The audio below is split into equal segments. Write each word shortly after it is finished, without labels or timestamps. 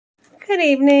Good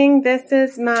evening. This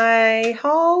is my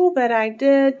haul that I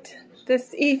did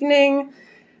this evening.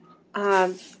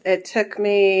 It took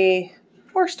me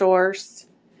 4 stores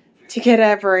to get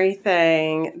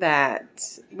everything that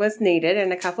was needed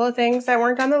and a couple of things that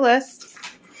weren't on the list.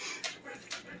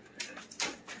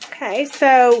 Okay,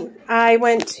 so I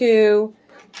went to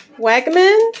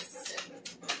Wegmans,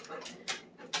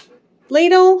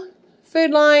 Lidl,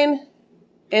 Food Line,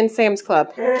 and Sam's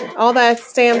Club. All that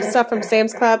stuff from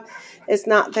Sam's Club is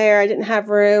not there. I didn't have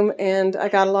room, and I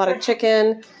got a lot of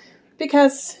chicken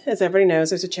because, as everybody knows,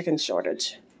 there's a chicken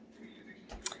shortage.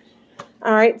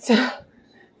 All right, so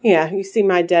yeah, you see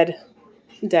my dead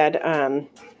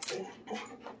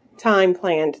time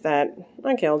planned that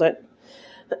I killed it.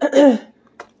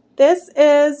 This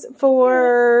is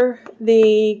for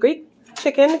the Greek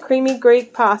chicken, creamy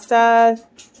Greek pasta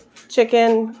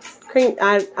chicken.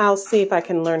 I'll see if I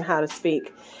can learn how to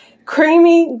speak.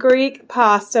 Creamy Greek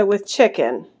pasta with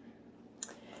chicken.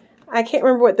 I can't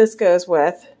remember what this goes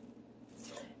with.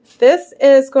 This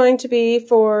is going to be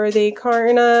for the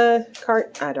carne,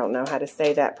 I don't know how to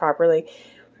say that properly.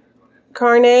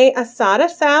 Carne asada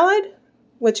salad,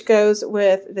 which goes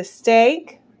with the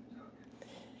steak.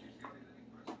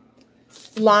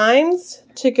 Limes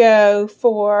to go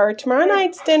for tomorrow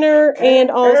night's dinner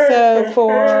and also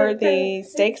for the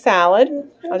steak salad.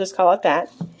 I'll just call it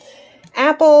that.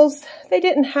 Apples. They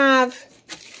didn't have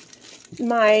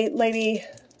my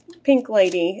pink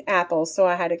lady apples, so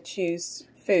I had to choose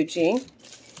Fuji.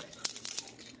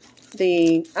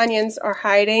 The onions are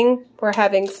hiding. We're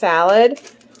having salad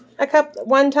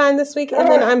one time this week, and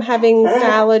then I'm having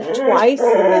salad twice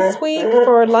this week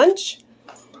for lunch.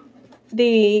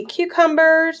 The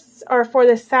cucumbers are for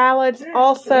the salads.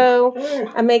 Also,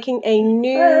 I'm making a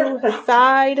new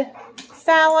side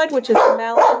salad, which is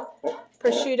melon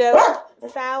prosciutto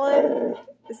salad.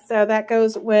 So that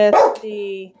goes with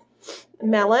the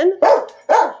melon.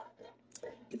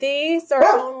 These are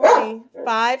only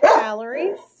 5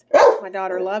 calories. My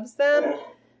daughter loves them.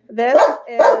 This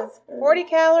is 40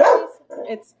 calories.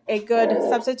 It's a good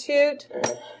substitute.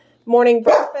 Morning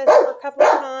breakfast for a couple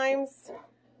of times.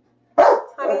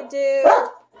 Honeydew.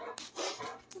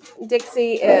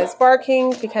 Dixie is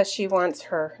barking because she wants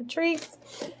her treats.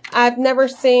 I've never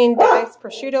seen diced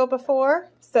prosciutto before,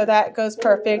 so that goes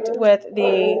perfect with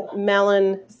the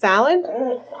melon salad.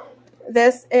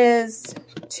 This is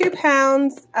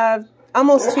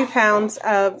almost 2 pounds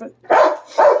of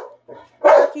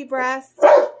turkey breast.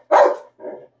 It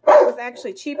was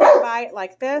actually cheaper to buy it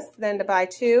like this than to buy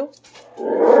 2.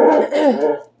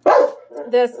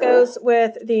 This goes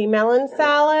with the melon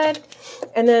salad,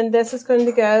 and then this is going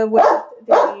to go with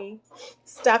the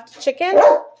stuffed chicken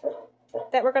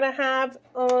that we're going to have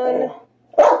on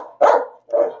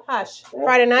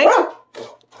Friday night.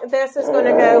 This is going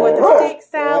to go with the steak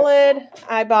salad.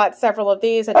 I bought several of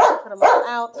these. I just put them all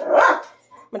out.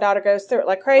 My daughter goes through it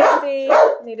like crazy.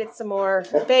 Needed some more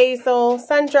basil,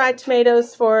 sun-dried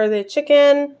tomatoes for the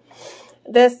chicken.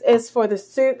 This is for the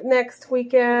soup next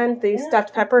weekend, the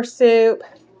stuffed pepper soup.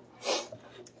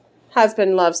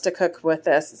 Husband loves to cook with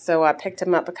this, so I picked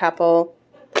him up a couple.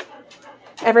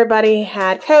 Everybody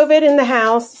had COVID in the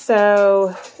house,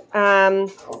 so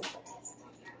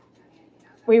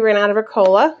we ran out of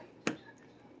Ricola.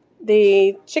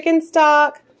 The chicken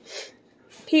stock,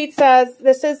 pizzas.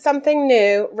 This is something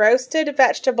new. Roasted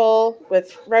vegetable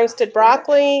with roasted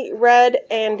broccoli, red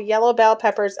and yellow bell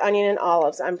peppers, onion, and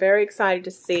olives. I'm very excited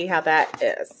to see how that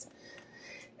is.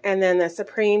 And then the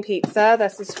supreme pizza.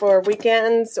 This is for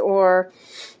weekends or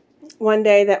one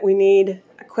day that we need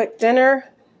a quick dinner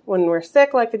when we're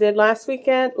sick, like I did last week.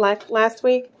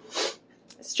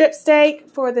 Strip steak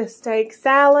for the steak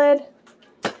salad.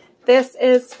 This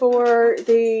is for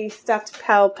the stuffed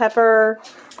bell pepper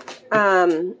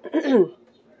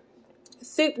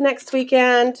soup next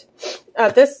weekend.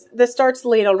 This starts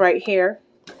Lidl right here.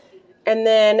 And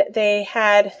then they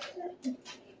had,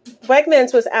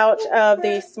 Wegmans was out of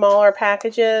the smaller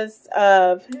packages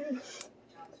of,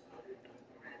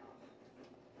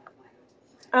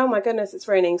 oh my goodness, it's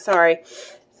raining, sorry.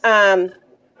 Out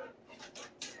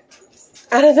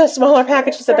of the smaller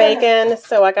packages of bacon,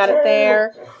 so I got it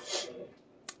there.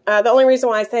 The only reason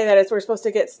why I say that is we're supposed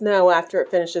to get snow after it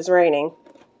finishes raining.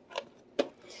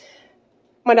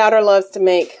 My daughter loves to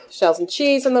make shells and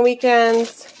cheese on the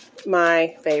weekends.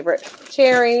 My favorite,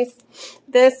 cherries.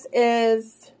 This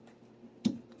is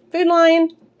Food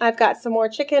Line. I've got some more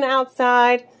chicken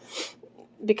outside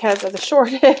because of the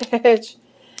shortage.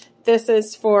 This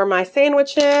is for my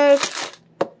sandwiches,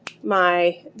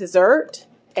 my dessert,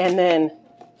 and then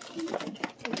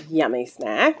yummy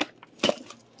snack.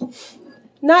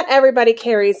 Not everybody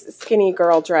carries skinny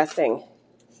girl dressing.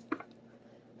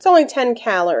 It's only 10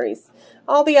 calories.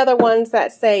 All the other ones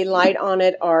that say light on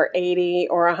it are 80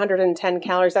 or 110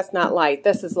 calories. That's not light.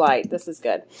 This is light. This is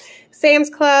good. Sam's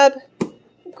Club,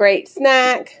 great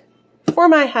snack for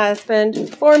my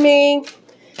husband, for me.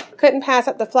 Couldn't pass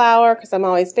up the flour because I'm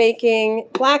always baking.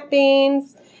 Black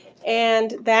beans.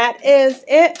 And that is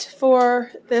it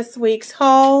for this week's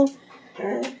haul.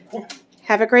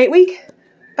 Have a great week.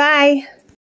 Bye.